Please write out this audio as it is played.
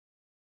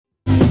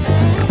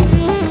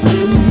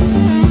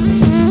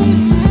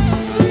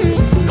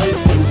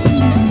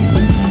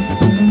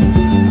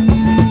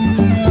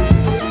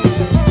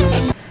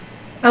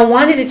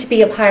wanted it to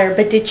be up higher,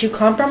 but did you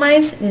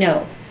compromise?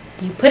 No.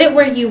 You put it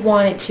where you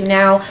want it to.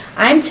 Now,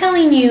 I'm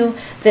telling you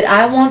that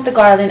I want the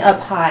garland up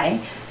high,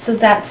 so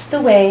that's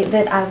the way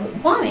that I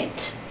would want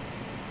it.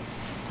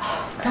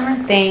 Oh,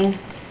 darn thing.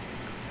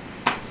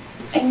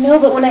 I know,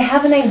 but when I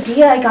have an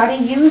idea, I gotta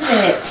use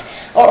it.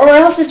 Or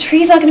else the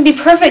tree's not gonna be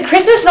perfect.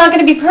 Christmas is not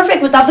gonna be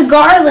perfect without the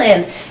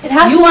garland. It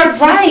has to be right.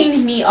 You are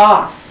pissing me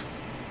off.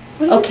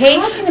 Okay?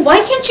 Why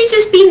can't you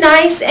just be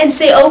nice and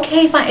say,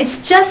 okay, fine,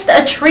 it's just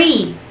a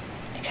tree?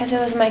 Because it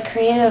was my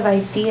creative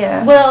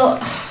idea. Well,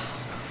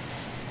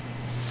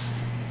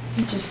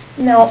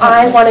 No,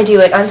 I want to do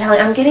it.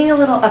 I'm getting a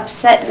little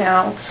upset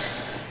now.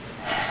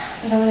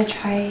 But I'm going to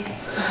try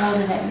to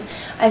hold it in.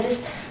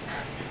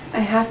 I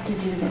have to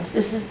do this.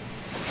 This is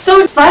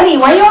so funny.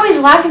 Why are you always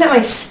laughing at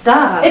my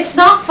stuff? it's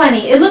not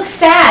funny. It looks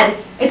sad.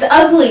 It's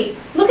ugly.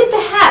 Look at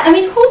the hat. I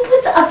mean, who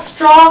puts a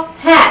straw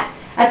hat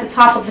at the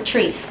top of a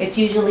tree? It's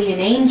usually an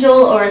angel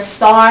or a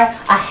star.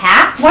 A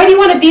hat? Why do you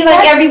want to be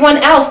like everyone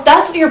else?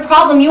 That's your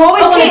problem. You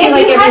always want to be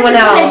like everyone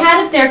else. Okay, if you had to put a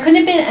hat up there,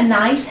 couldn't it have been a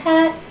nice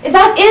hat?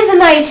 That is a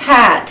nice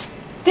hat.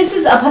 This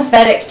is a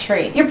pathetic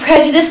tree. You're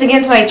prejudiced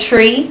against my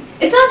tree?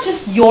 It's not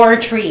just your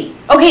tree.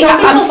 Okay, Don't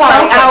be I'm so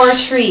sorry.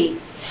 selfish. Our tree.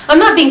 I'm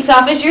not being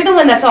selfish. You're the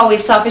one that's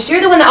always selfish. You're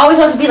the one that always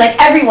wants to be like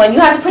everyone. You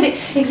have to put it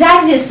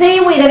exactly the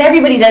same way that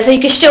everybody does so you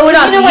can show it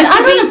off. You know what?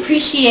 I don't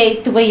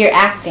appreciate the way you're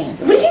acting.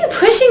 What are you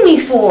pushing me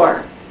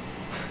for?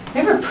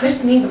 Never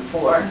pushed me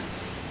before.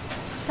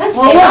 That's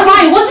Well,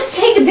 fine. We'll just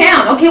take it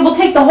down. Okay, we'll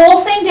take the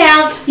whole thing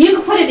down. You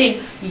can put it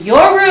in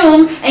your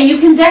room, and you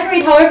can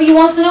decorate however you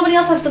want so nobody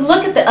else has to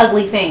look at the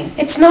ugly thing.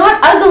 It's not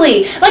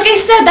ugly. Like I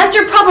said, that's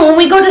your problem. When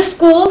we go to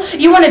school,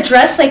 you want to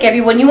dress like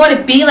everyone. You want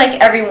to be like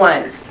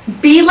everyone.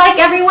 Be like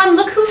everyone?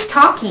 Look who's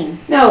talking.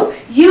 No,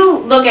 you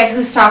look at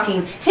who's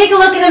talking. Take a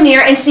look in the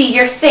mirror and see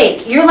you're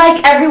fake. You're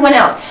like everyone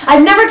else.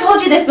 I've never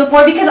told you this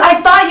before because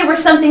I thought you were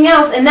something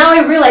else, and now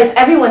I realize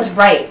everyone's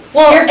right.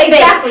 Well, you're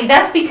exactly.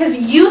 That's because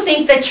you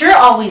think that you're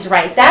always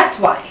right. That's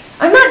why.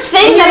 I'm not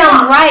saying that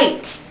I'm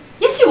right.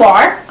 Yes, you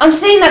are. I'm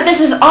saying that this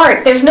is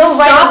art. There's no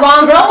right or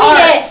wrong to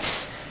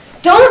art.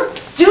 Don't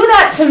do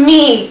that to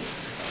me.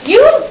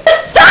 You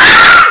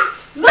stop!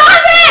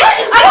 Stop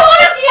it! I don't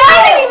want to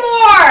fight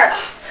anymore.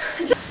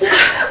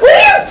 What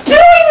are you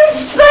doing, you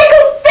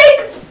psycho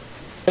fake?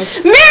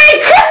 Merry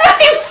Christmas,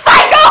 you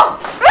psycho!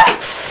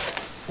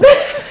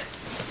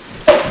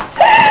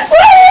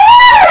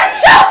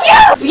 Choke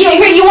you! Yeah,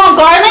 here, you want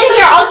garland?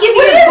 Here, I'll give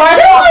you the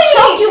garland. I'll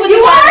choke you with the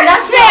garland. You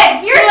are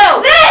sick! You're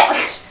sick!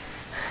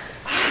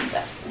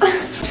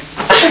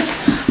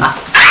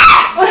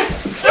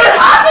 Get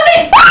off of me!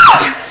 Get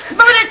off of me!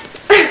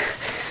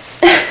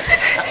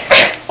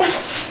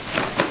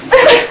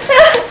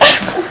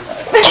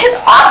 Look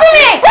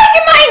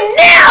at my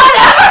nail!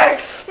 Whatever!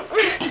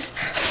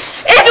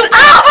 It's over!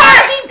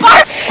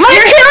 I'm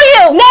gonna kill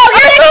you! No,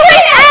 you're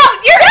moving out!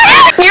 You're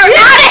out! You're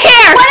out of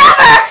here!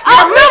 Whatever!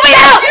 I'm moving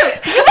out! You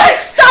better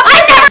stop! I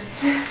never...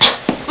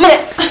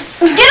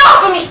 Get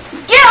off of me!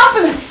 Get off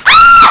of me!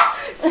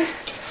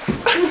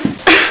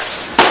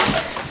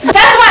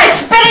 That's why I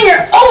spit in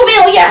your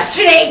oatmeal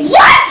yesterday!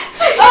 What?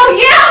 Oh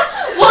yeah?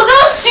 Well,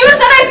 those shoes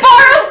that I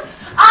borrowed,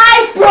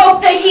 I broke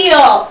the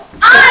heel!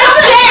 I'm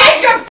gonna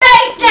break your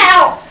face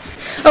now!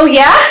 Oh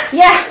yeah?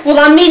 Yeah. Well,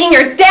 I'm meeting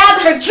your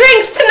dad for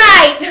drinks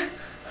tonight!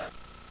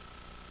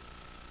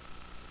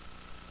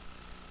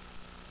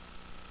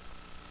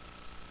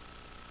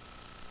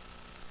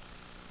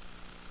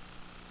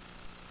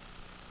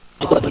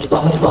 Bong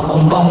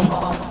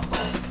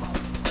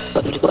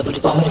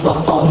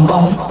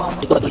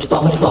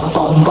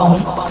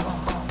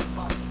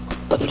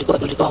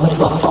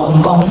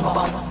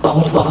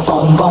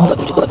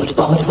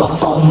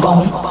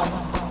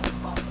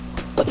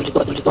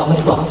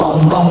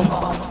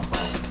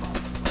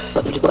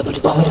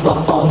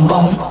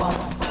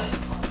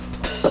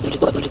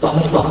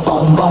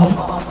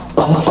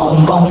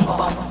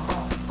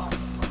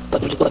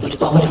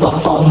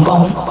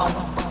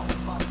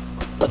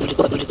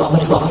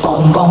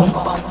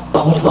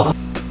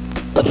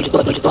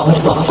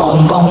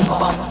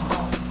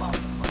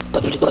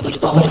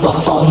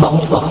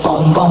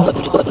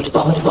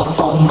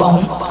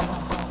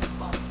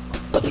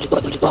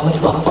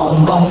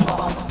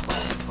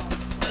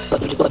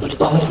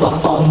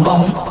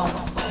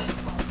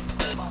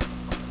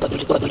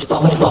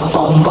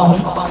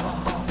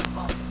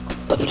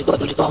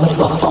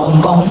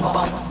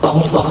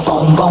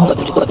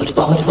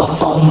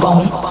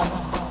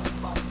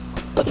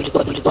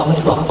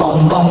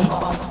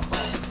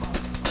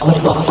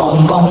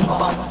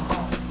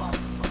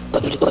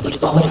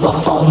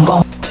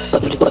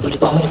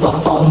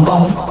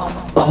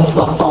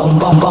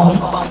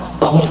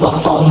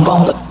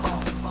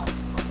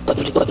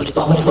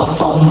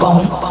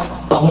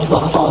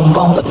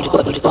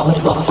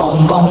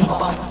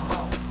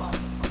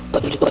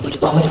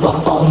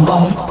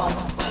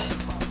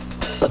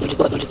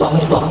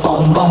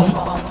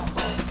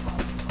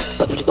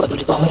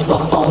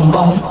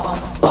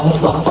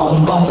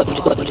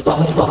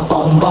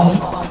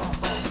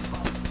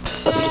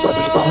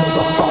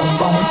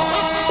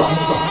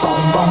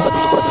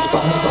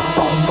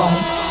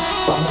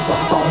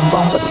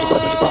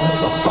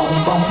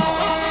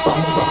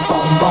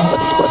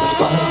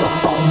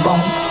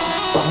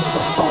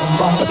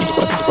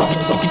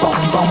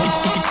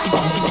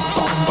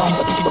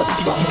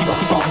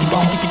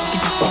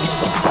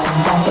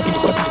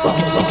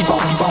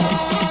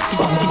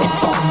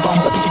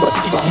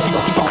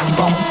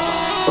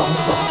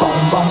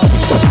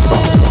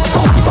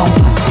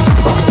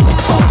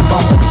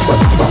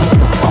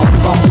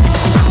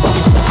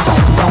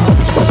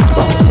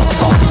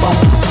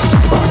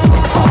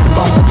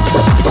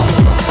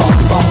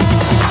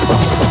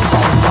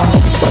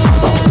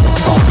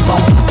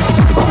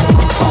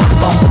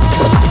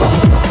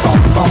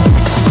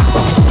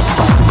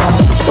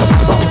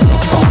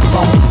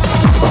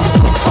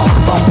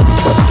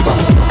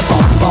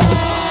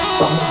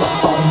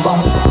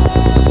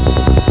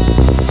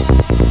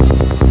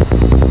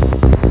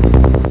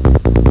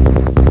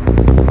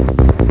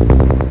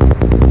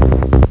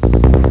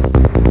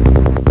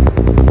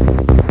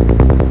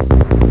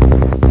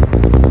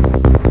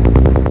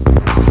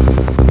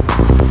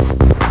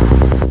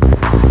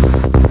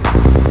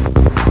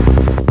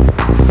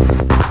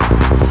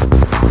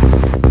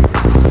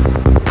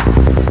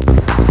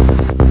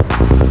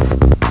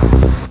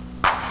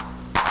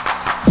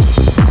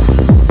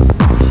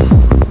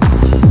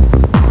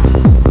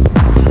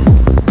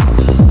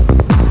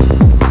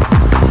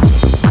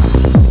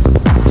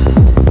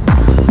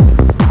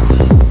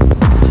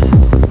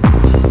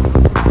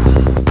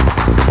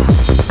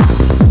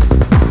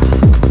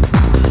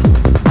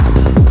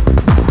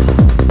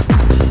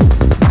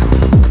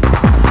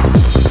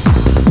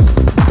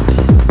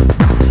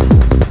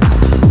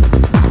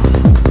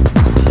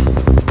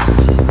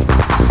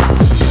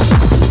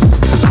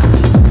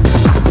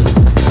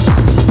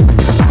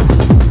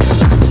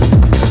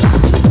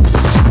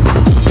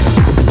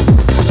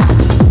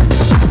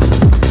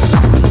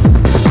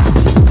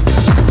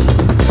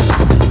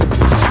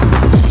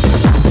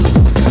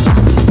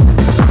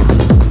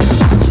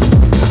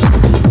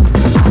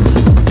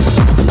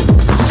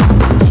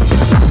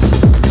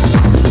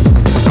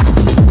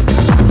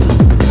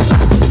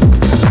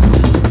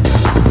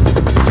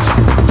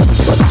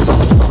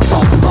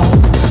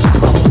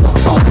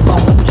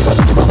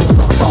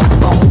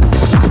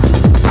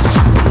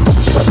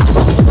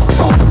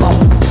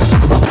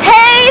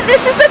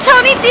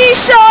D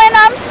Show, and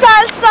I'm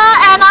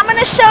Salsa, and I'm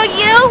gonna show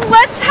you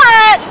what's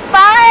hot.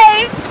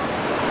 Bye.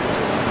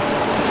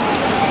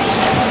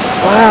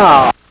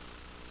 Wow.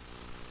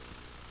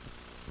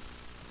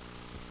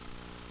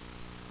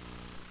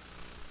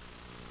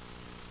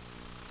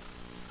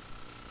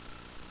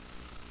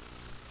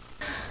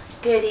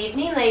 Good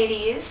evening,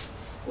 ladies.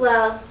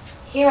 Well,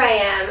 here I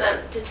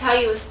am to tell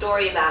you a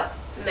story about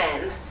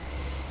men.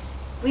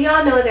 We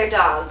all know they're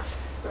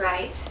dogs,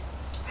 right?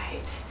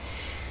 Right.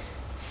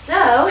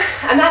 So,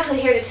 I'm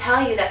actually here to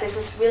tell you that there's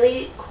this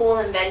really cool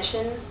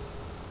invention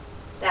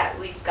that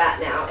we've got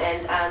now,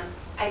 and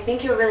I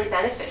think you'll really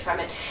benefit from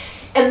it.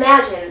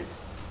 Imagine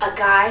a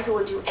guy who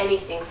will do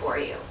anything for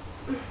you.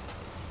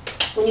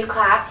 When you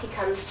clap, he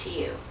comes to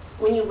you.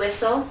 When you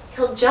whistle,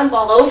 he'll jump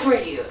all over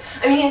you.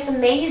 I mean, it's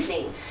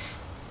amazing.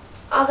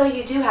 Although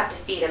you do have to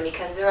feed him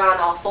because they're on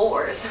all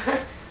fours.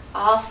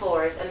 All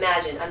fours.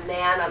 Imagine a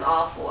man on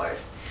all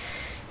fours.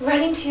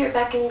 Running to your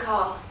beck and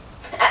call.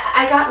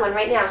 I got one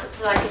right now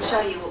so I can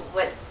show you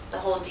what the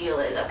whole deal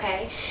is,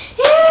 okay?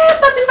 Yeah,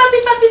 puppy,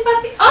 puppy, puppy,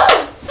 puppy.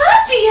 Oh,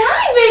 puppy,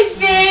 hi, my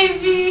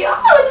baby.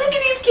 Oh, look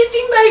at he's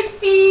kissing my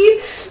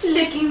feet.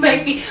 Licking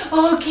my feet.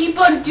 Oh, keep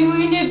on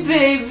doing it,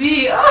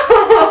 baby.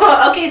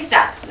 Oh, okay,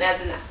 stop.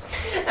 That's enough.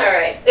 All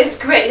right, it's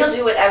great. He'll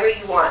do whatever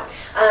you want.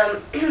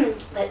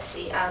 Let's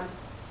see.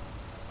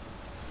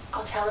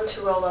 I'll tell him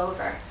to roll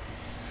over.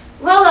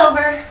 Roll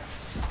over.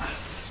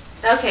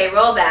 Okay,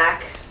 roll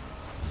back.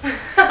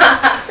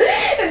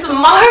 It's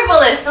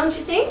marvelous, don't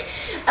you think?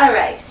 All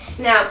right.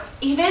 Now,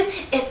 even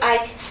if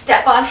I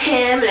step on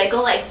him and I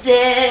go like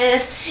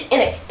this, and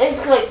I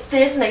just go like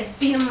this, and I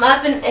beat him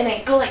up, and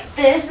I go like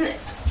this, and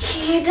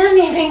he doesn't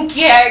even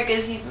care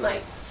because he's my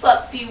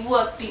puppy,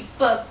 whoopy,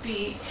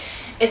 puppy.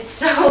 It's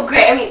so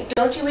great. I mean,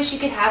 don't you wish you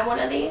could have one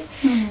of these?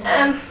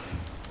 Mm-hmm.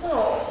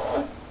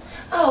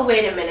 Oh,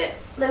 wait a minute.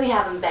 Let me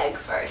have him beg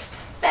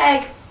first.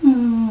 Beg.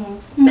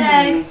 Mm-hmm.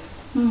 Beg.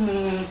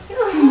 Mm-hmm.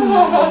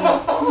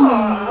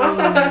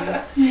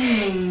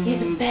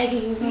 He's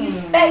begging. He's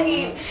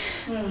begging.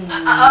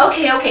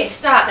 Okay,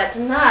 stop. That's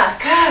enough.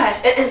 Gosh.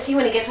 And see,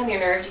 when it gets on your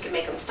nerves, you can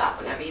make him stop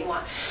whenever you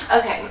want.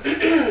 Okay.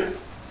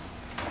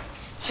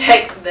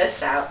 Check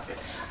this out.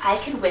 I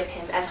can whip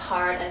him as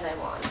hard as I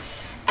want.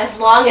 As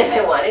long as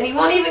I want, and he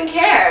won't even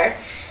care.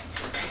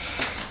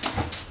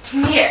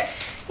 Here.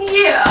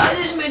 Yeah, I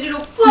just made a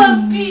little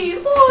puppy.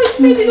 Oh, it's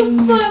my little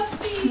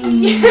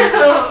puppy.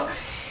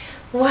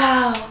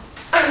 Wow.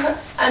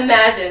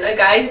 Imagine a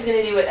guy who's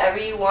going to do whatever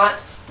you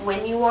want,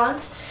 when you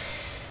want.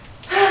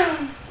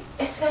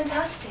 It's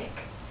fantastic.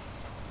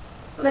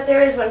 But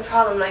there is one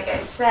problem, like I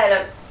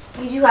said.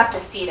 You do have to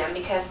feed them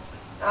because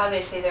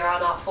obviously they're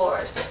on all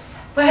fours.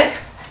 But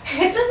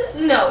it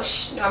doesn't... No,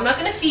 shh. No, I'm not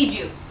going to feed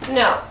you.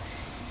 No.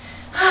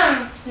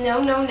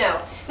 No.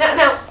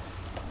 Now,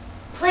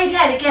 play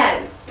dead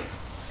again.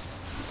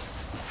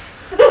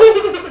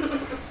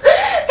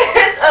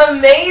 It's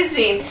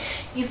amazing.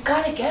 You've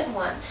got to get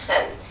one.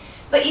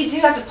 But you do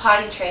have to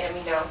potty train him,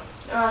 or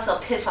else he'll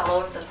piss all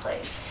over the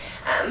place.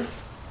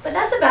 But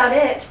that's about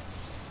it.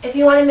 If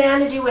you want a man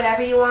to do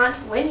whatever you want,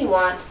 when you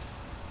want,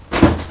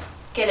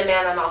 get a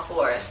man on all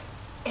fours.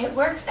 It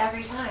works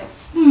every time.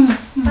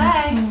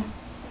 Bye.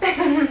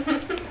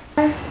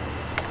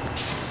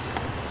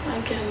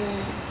 I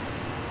can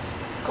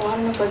go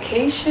on a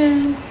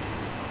vacation.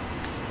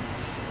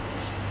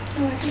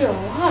 Oh, I can do a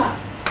lot.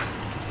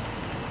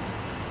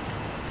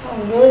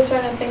 I'm really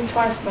starting to think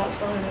twice about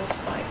selling this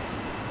bike.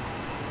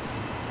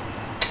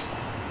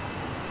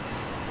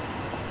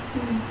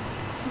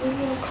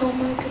 Maybe I'll call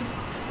Mike and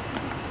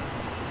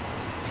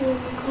do a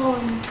call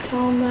and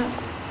tell him that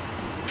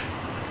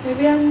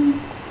maybe I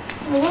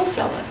will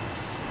sell it.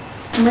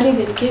 The money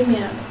they'd give me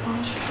at the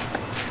pawn shop.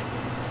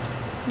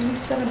 Maybe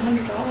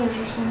 $700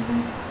 or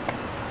something.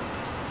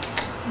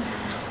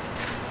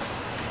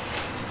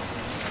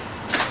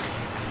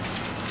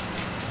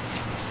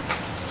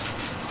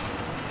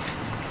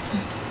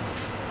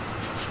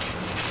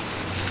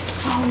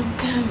 Oh,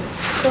 damn, it's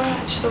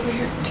scratched over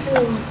here,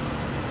 too.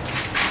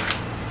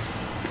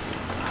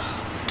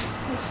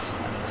 This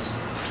sucks.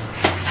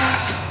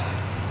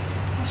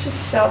 Let's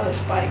just sell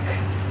this bike.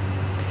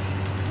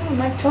 Oh,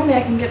 Mike told me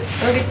I can get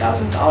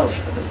 $30,000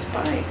 for this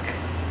bike.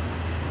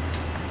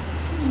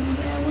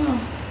 Maybe I will.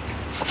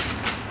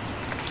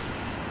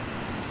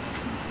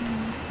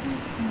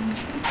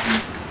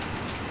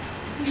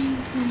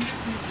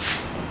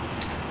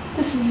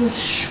 This is a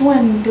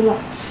Schwinn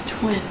Deluxe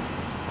Twin.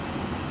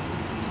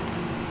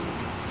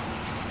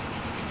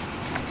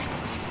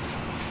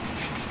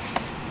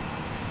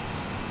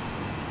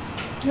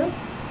 Yep.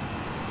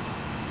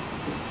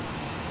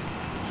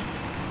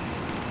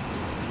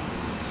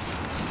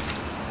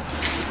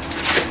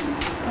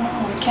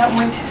 Oh, I can't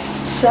wait to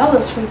sell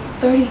this for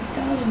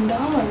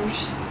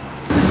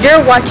 $30,000.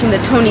 You're watching the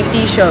Tony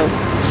D Show,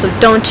 so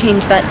don't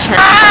change that channel.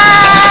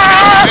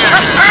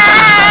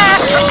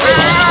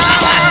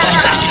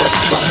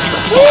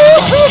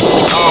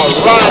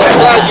 Alright,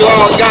 I'm glad you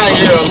all got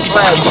here. I'm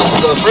glad this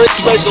is a very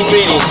special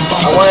meeting.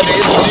 I wanted to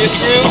introduce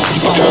you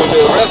to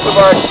the rest of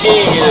our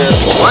team here.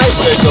 My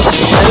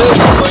specialty is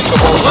going to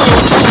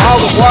pollute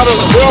all the water in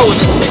the world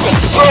with this secret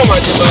serum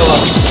I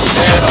developed.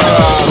 And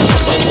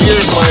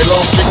here's my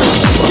little secret.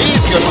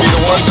 He's going to be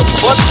the one to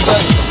put the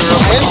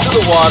serum into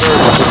the water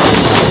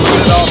and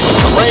pollute it all so we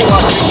can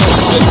brainwash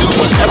people and do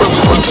whatever we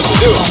want them to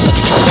do.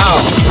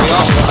 Now,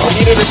 I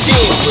needed a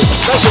team with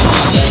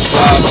specialties.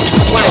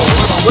 Mr. Slang,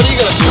 what are you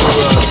going to do?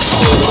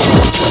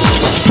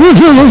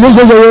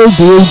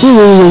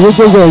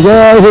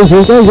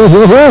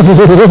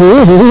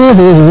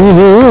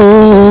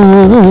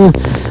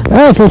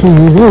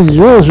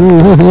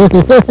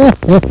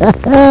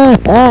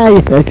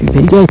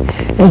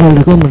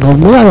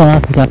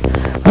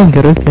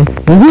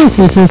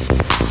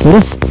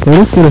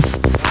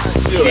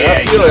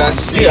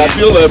 I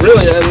feel that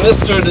really. And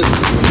Mr.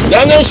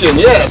 Damnation,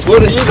 yes,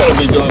 what are you going to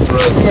be doing for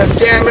us? I'm going to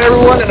damn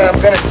everyone and I'm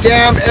going to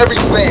damn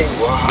everything.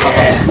 Wow.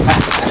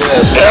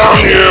 Yes.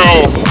 Damn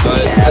you!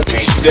 I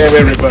think you should damn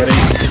everybody.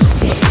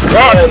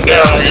 God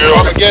damn you!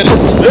 Armageddon.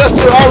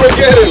 Mr.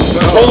 Armageddon.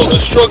 Total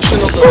destruction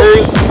of the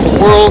earth, the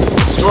world.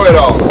 Destroy it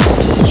all.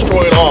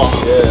 Destroy it all.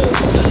 Yes.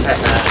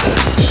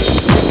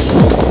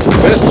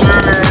 Mr.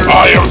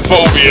 I am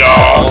phobia!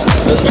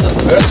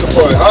 Mr.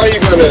 Boy, how are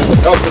you going to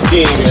help the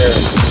team here?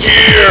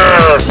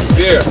 Fear!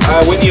 Fear.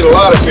 We need a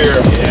lot of fear.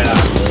 Yeah.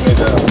 We need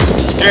to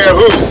scare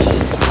who?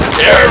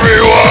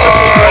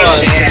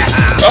 Everyone!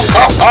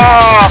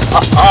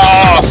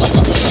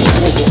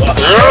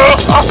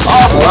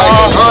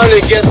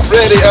 Hardly get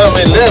ready. I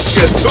mean, let's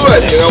get to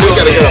it. You know, we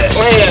got to get a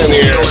plan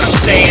here. You know what I'm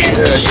saying?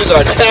 Yeah, use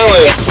our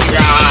talents.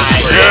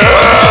 Right.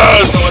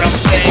 Yes! You know what I'm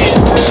saying?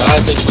 Yeah, I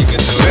think we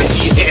can do it.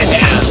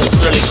 Yeah, what's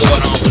really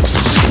going on with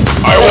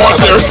I want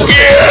their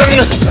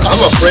skin!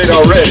 I'm afraid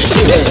already.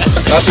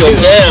 I feel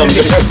damned.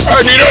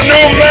 I need a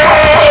new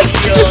mask!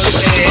 you know what I'm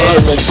saying?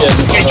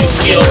 Armageddon. Can you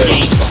feel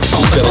me?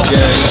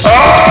 Again.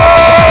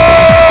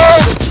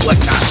 Ah! What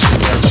not?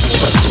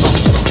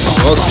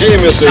 Okay,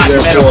 Mr. Not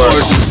Therefore.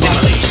 metaphors and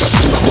similes.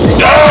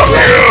 Damn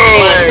you!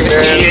 Fine,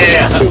 man.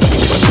 Yeah.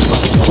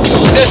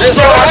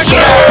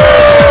 Destruction!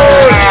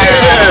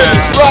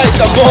 Yes, right,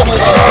 the moment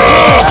of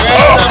truth,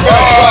 man. I'm gonna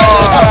try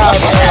this out,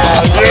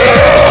 man.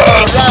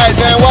 All right,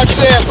 man, what's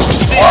this?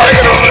 See,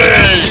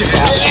 Finally!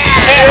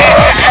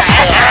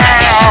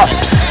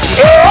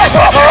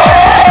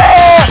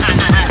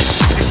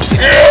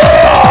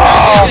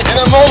 in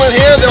a moment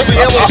here, they'll be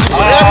able to do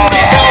whatever we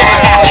tell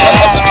them.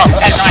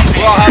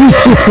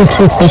 We'll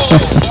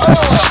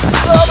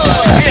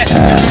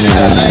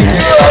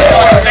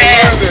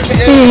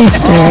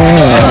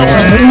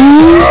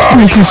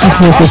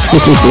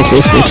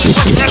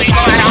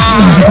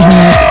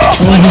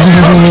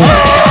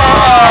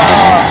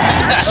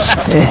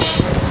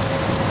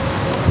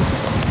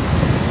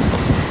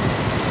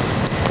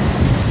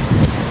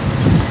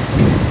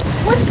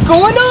What's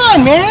going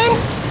on, man?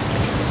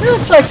 It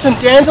looks like some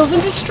damsels in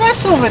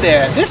distress over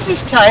there. This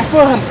is time for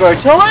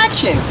Humberto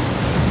action.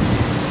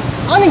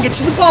 I'm gonna get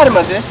to the bottom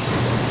of this.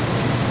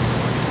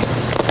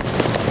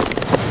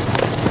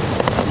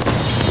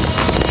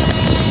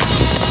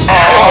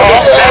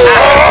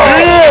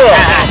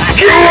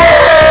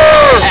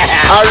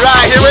 All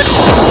right, here it.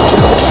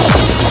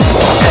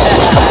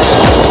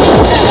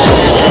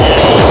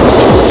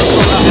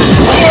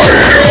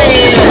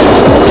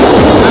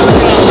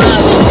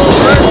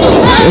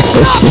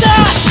 Stop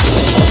that!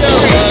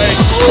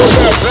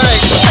 That's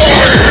right.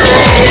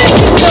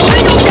 It's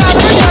illegal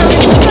gathering.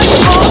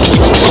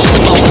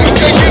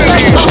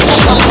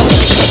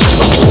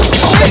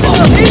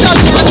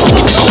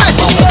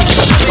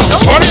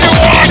 What do you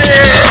want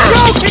here?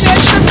 No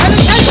connection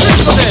penitentiary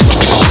for this.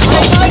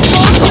 My guys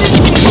don't forget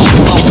it.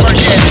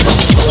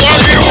 What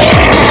do you want?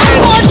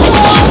 What you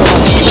want?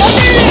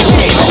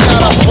 Immediately. I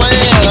got a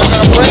plan. I'm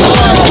gonna bring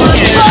one.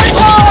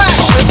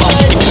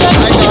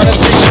 I gotta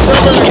take this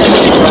over.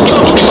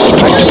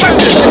 I gotta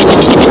use it.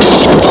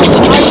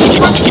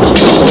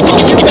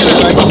 You get it,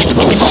 right? I've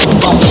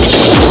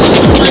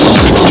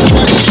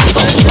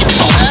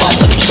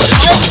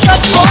got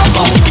you all.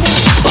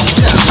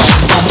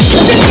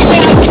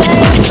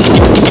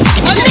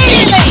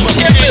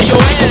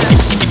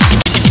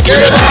 Get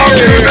out of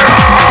here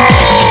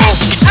now!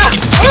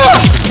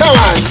 Come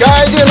on,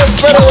 guys, you look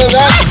better than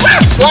that.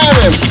 Slam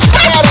him.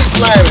 Body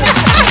slam him.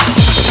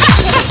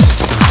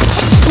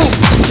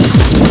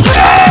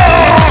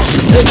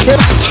 Hey, kid.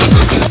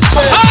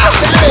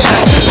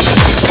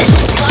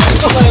 Body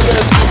slam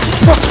him.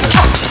 All right, that's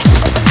it.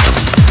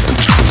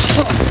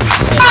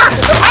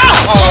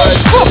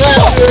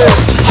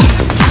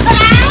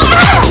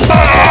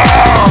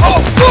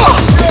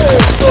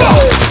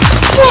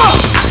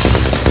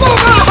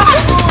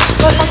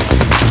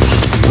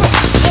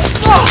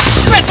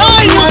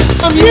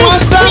 You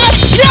want some?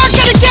 You're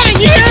gonna get it,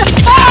 you hear?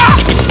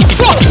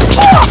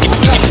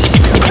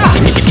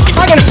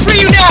 I'm gonna free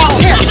you now.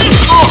 Here.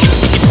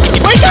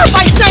 Wake up,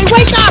 I say,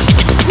 wake up!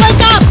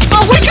 Wake up!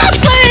 Oh, wake up,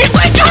 please!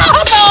 Wake up!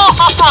 Oh.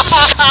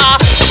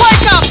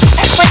 Wake up!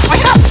 Hey,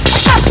 wake up!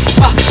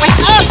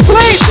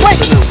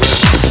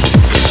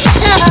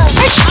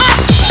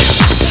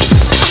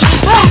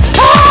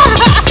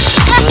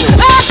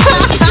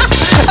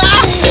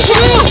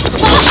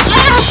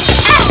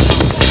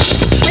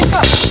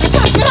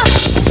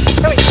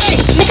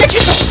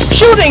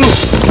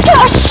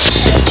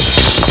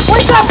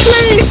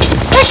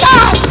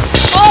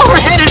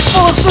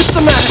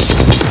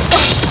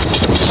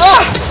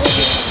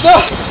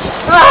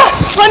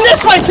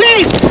 this way,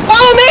 please!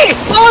 Follow me!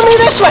 Follow me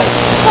this way!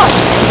 Come on,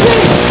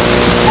 please!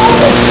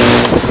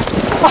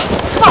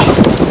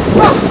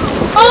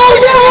 Follow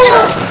me!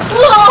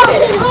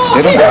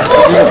 Get him.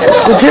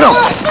 Go get him.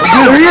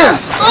 There he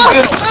is. Let's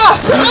get it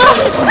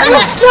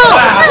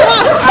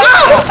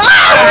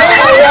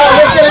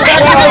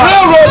back to the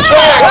railroad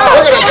tracks.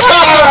 We're going to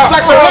chop this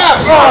sucker up.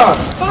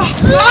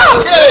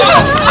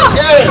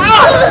 Get it.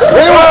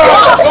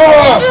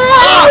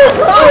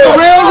 To the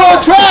railroad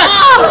tracks.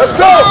 Let's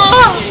go.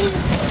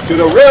 To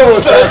the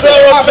railroad tracks.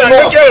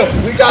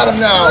 We got him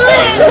now.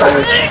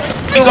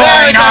 What's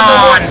going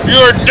on?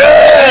 You're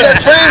dead!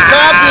 The train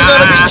cops are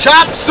going to be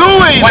chop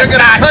suey. They're going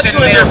to cut you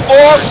into 4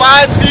 or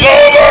 5 pieces. You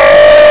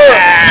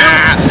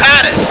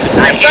had it.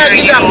 In fact,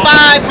 you got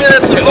 5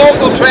 minutes of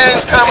local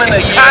trains coming.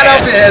 They cut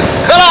off your head.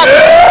 Cut off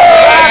your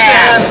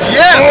hands.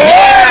 Yes.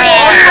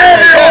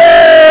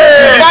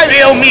 You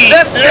feel me?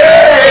 Let's get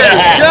it.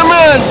 Come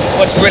on.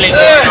 What's really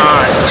going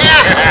on?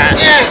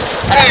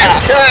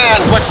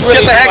 What's really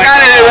Get the heck out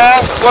of here,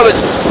 man. Before the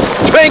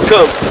train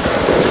comes.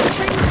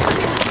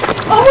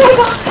 Oh my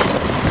God!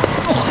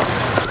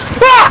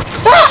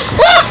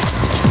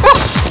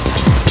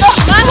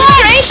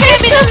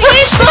 The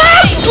train's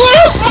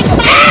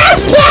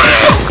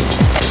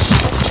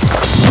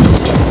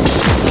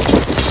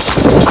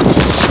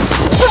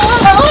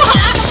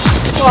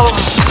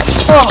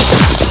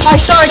I'm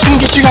sorry I couldn't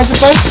get you guys a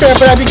bus fare,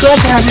 but I'd be glad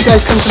to have you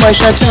guys come to my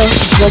chateau. Would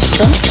you like to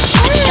come?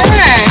 Sure.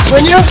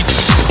 Wouldn't you?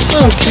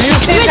 Okay. You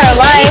saved our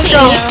lives. You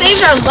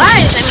saved our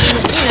lives. I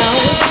mean, you know.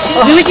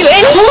 What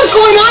was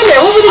going on there?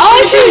 What were these All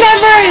I guys can doing?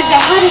 remember is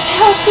they had his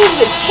house sealed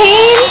with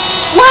chains.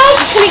 What?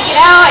 He couldn't get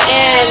out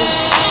and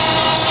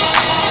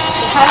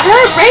they had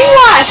her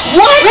brainwashed.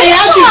 What? They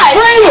had you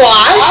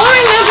brainwashed? All I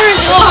remember is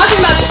they were talking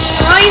about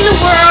destroying the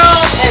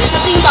world and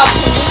something about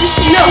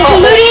pollution. No,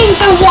 polluting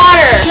the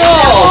water. No.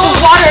 The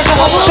water.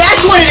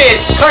 That's what it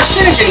is.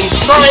 Carcinogen. He's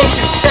trying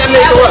to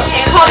contaminate the world.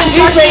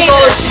 His main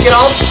goal is to get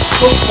all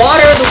the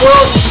water of the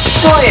world and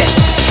destroy it.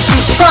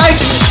 He's trying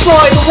to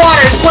destroy the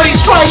water is what he's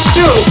trying to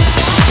do.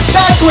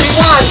 That's what he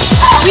wants.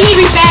 We need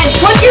revenge.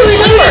 What do you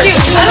remember?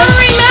 I don't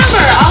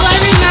remember. All I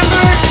remember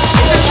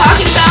is them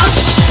talking about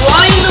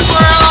destroying the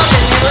world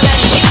and they were going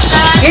to use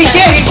us. He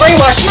did. He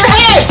brainwashed your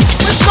head.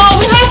 What's all?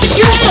 What happened to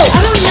your head? I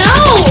don't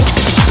know.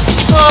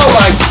 Oh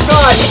my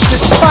God. He's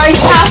just trying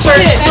to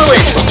insert fluid.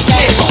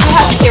 You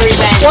have to get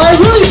revenge. Well, I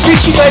really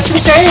appreciate you guys for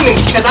saying me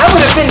because I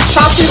would have been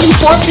chopped into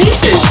 4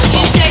 pieces.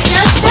 You saved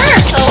us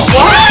first, so we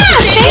What? have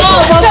to save you.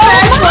 Oh, well,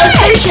 thank you. I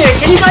appreciate it.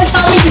 Can you guys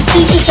help me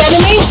defeat this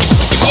enemy?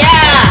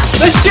 Yeah.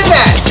 Let's do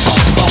that.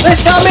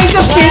 Let's help me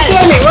defeat the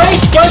enemy. Ready?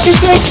 1, 2,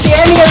 3 to the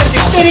ending of the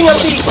defeating of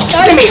the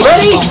enemy.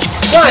 Ready?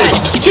 1,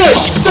 2,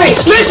 3.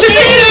 Let's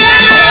defeat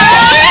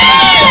it!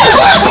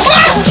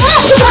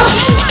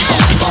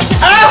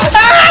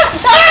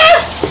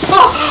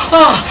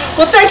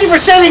 Well, thank you for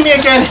saving me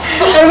again.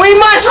 And we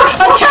must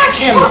attack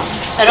him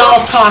at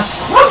all costs.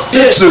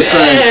 Fix this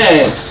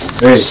thing.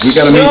 Hey, we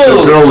gotta meet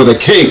the girl with a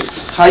cape.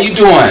 How you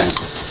doing?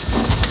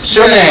 What's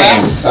your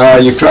name?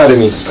 You crowded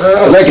me.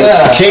 I like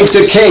it. Cape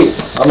to cape.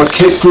 I'm a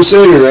cape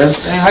crusader, man.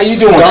 Hey, how you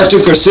doing? Dr.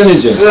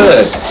 Carcinogen.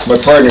 Good. My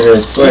partner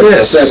here. Go ahead.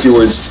 Yes. Say a few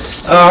words.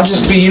 I'll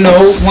just be,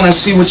 want to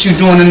see what you're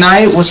doing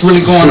tonight. What's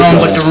really going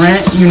on with the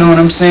rent? You know what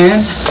I'm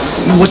saying?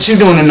 What you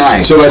doing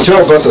tonight? So I tell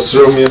her about the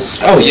serum yet?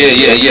 Oh,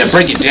 yeah.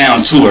 Break it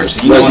down to her.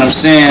 You know what I'm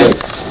saying?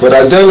 What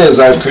I've done is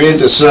I've created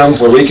the serum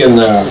where we can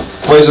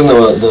poison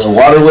the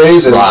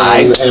waterways and,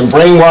 Right. and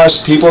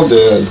brainwash people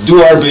to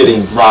do our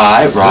bidding.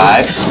 Right.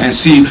 And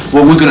see,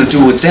 what we're going to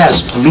do with that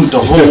is pollute the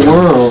whole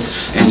world.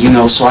 And,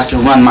 so I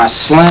can run my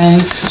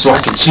slang, so I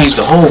can change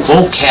the whole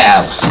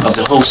vocab of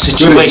the whole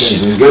situation.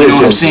 intention, You good know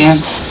what I'm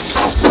intention. saying?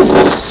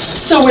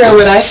 So where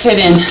would I fit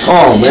in?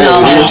 Oh man,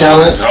 you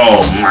talent.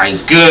 Oh, my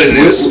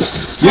goodness.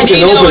 You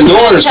can open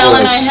doors for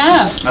talent I us.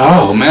 have.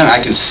 Oh, man, I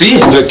can see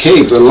it. The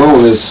cape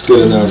alone is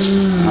good enough.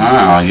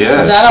 Oh,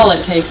 yes. Is that all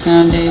it takes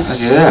nowadays?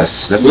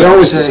 Yes, that's We all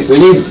always it takes. we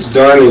need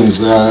darlings,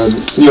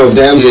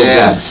 damsels.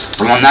 Yeah,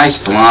 nice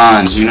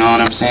blondes, you know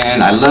what I'm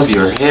saying? I love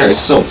your hair, it's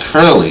so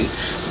curly.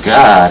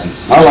 God.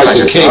 I like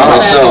the cape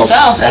myself.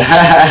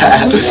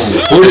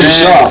 Where do you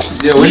shop?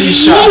 Yeah, where do you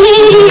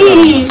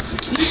shop?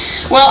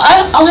 Well,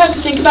 I'll have to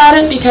think about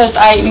it because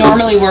I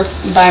normally work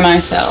by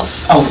myself.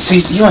 Oh, see,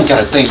 you ain't got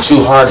to think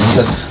too hard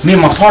because me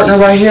and my partner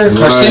right here,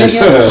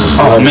 Carcinogen,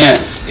 oh man,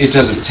 it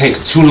doesn't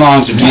take too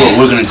long to do what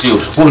we're going to do.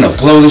 We're going to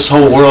blow this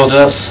whole world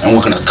up and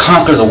we're going to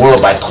conquer the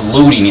world by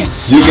polluting it.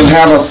 You can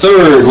have a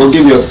third. We'll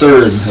give you a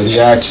third of the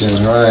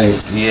action, right?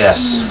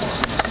 Yes.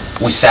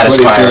 We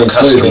satisfy our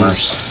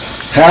customers.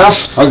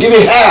 Half? I'll give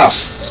you half.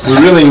 We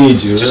really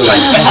need you. Just like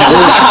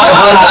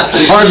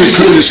hard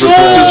recruiters for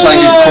president. Just like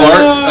in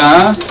court,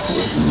 huh?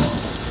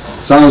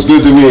 Sounds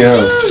good to me,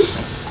 huh?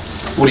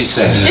 What do you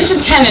say? It's a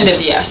tentative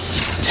yes.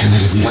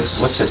 Tentative yes.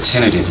 What's a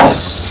tentative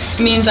yes?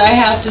 It means I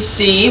have to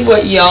see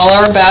what y'all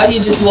are about. You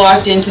just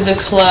walked into the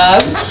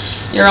club.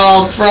 You're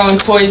all throwing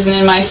poison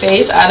in my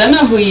face. I don't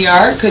know who you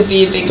are. It could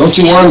be a big Don't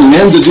you want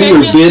men to do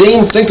your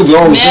bidding? Think of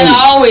all the Men things.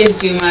 always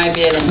do my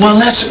bidding. Well,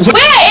 let's... Where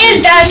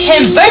is that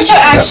Humberto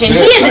action?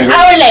 He is an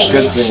hour late. He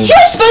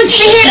was supposed to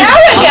be here an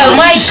hour ago.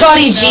 My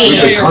golly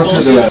gee.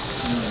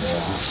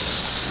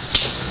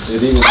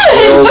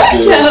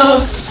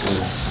 Humberto!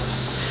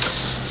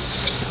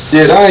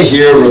 Did I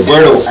hear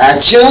Roberto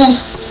Action?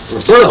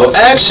 Roberto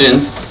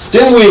Action?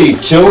 Didn't we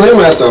kill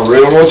him at the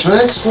railroad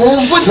tracks?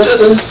 Man? What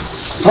the?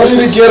 How did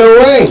he get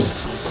away?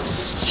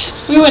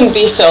 We wouldn't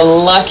be so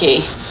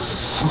lucky.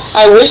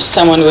 I wish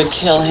someone would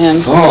kill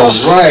him. Oh,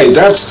 right.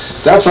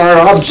 That's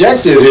our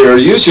objective here.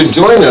 You should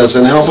join us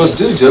and help us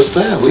do just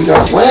that. We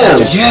got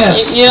plans.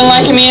 Yes. You don't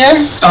like him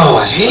either? Oh,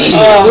 I hate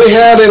it. We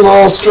had him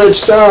all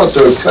stretched out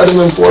to cut him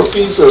in 4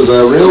 pieces.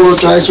 The railroad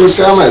tracks were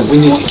coming. We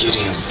need to get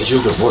him.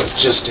 You could work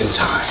just in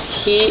time.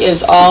 He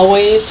is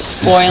always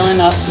spoiling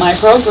up my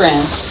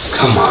program.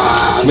 Come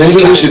on.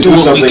 Maybe we should do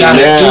what something we gotta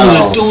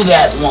now. do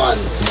that one.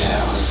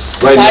 Yeah.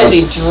 Right Besides, now.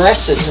 he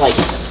dresses like,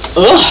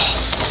 ugh.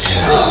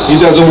 He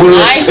doesn't wear it.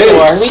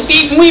 Eyesore. We'd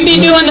be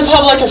doing the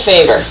public a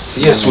favor.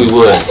 Yes, we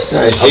would.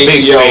 I A hate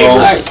big yellow.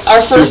 favor.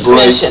 Our first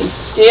bright. mission.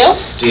 Deal?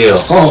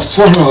 Deal. Oh,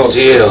 funnel.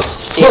 Deal.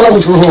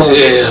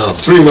 Deal.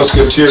 Three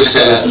musketeers, so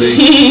to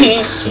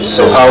speak.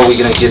 So how are we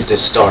gonna get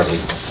this started?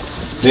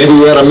 Maybe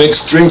we ought to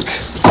mix drink.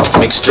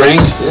 Mixed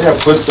drink? Yeah,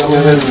 put some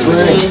in his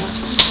drink.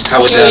 How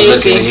would that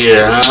look in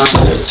here, huh?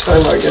 Every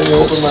time I get open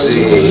my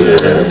See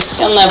drink. here.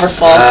 He'll never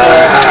fall for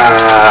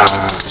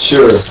it.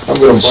 Sure, I'm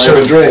gonna buy him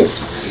a drink.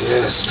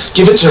 Yes.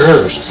 Give it to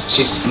her.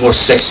 She's more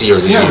sexier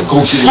than you.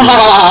 Go to Like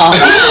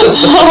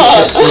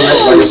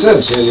I said,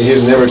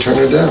 he'd never turn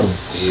her down.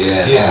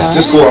 Yeah. Yeah,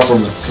 just go offer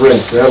him a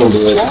drink. That'll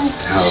do it.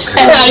 Okay.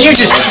 Now you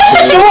just...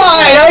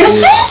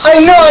 Dwight,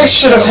 I know I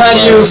should have had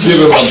you...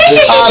 Give him a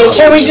drink.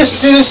 Can we just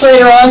do this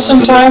later on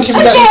sometime? Can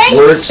we get...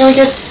 Works. Can we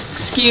get...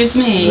 Excuse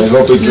me. I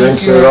hope he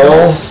drinks it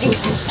all.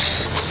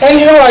 And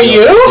who are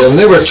you? He'll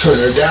never turn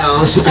her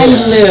down. I'm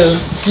Lou.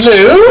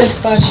 Lou? I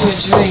bought you a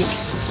drink.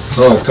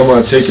 Oh, come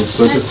on, take it.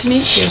 Nice to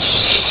meet you.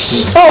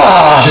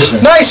 Oh,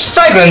 nice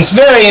fragrance.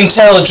 Very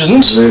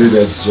intelligent. Lady,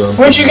 that's John.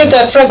 Where'd you get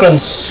that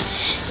fragrance?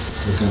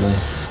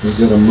 We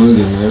got a mug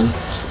in there.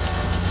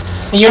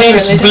 Your name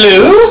is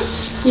Blue?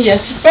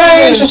 Yes, it's Very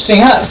Blue.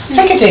 interesting, huh?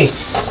 Piketty.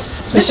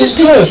 This is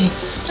Blue.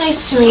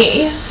 Nice to meet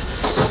you.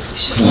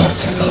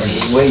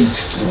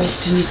 Wait. You're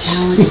wasting your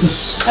talent.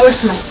 I work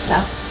for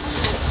myself.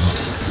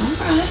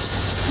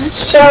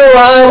 So,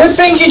 what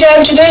brings you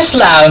down to this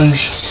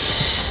lounge?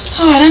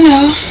 Oh, I don't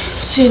know.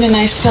 Seeing a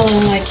nice fellow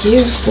like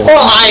you. Well,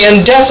 I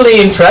am definitely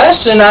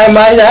impressed, and I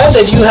might add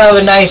that you have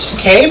a nice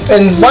cape.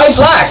 And why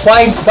black?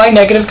 Why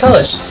negative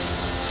colors?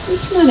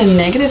 It's not a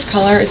negative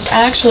color. It's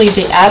actually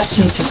the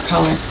absence of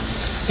color.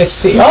 It's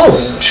the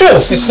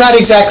true. It's not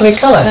exactly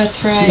color.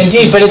 That's right.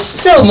 Indeed, but it's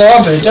still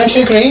morbid. Don't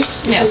you agree?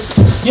 Yeah.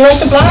 You like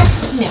the black?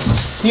 No.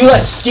 You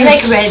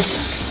like red.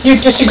 You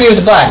disagree with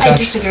the black? I don't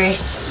you? disagree.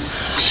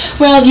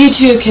 Well, you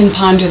two can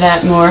ponder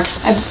that more.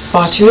 I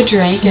bought you a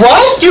drink.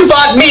 What? You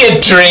bought me a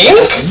drink?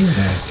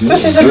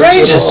 This is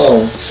outrageous.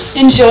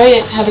 Enjoy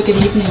it. Have a good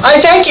evening. I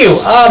thank you.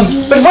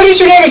 But what is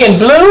your name again?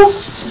 Blue?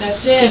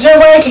 That's it. Is there a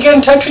way I could get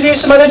in touch with you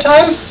some other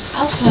time?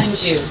 I'll find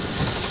you.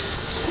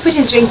 I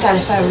wouldn't drink that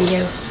if I were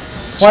you.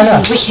 Why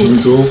not? Wicked.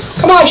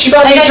 Come on, she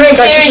bought me a drink.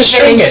 I should just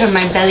drink from it.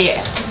 my belly.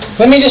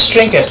 Let me just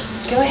drink it.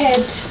 Go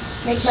ahead.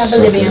 Make my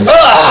Bolivian.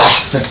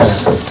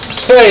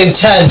 It's very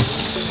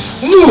intense.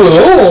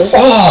 Ooh,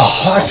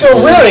 oh, I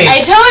feel weary. I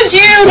told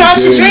you not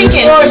to drink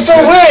it. Oh, I feel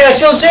weary. I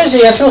feel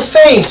dizzy. I feel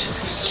faint.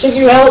 Can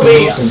you help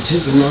me? I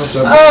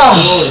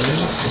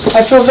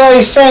feel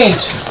very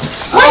faint.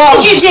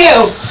 What did you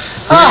do?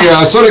 Yeah,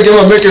 I sort of give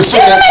him a Mickey fit. Leave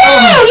it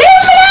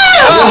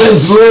out!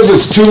 It's live,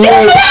 it's too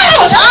late.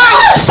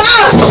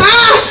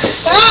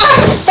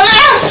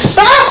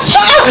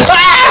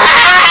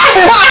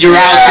 You're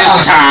out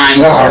this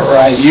time. All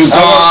right. You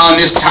gone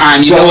this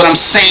time. You know what I'm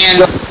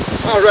saying?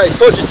 All right,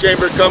 torture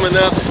chamber coming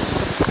up.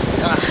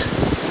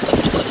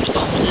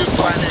 You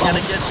finally gonna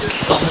get to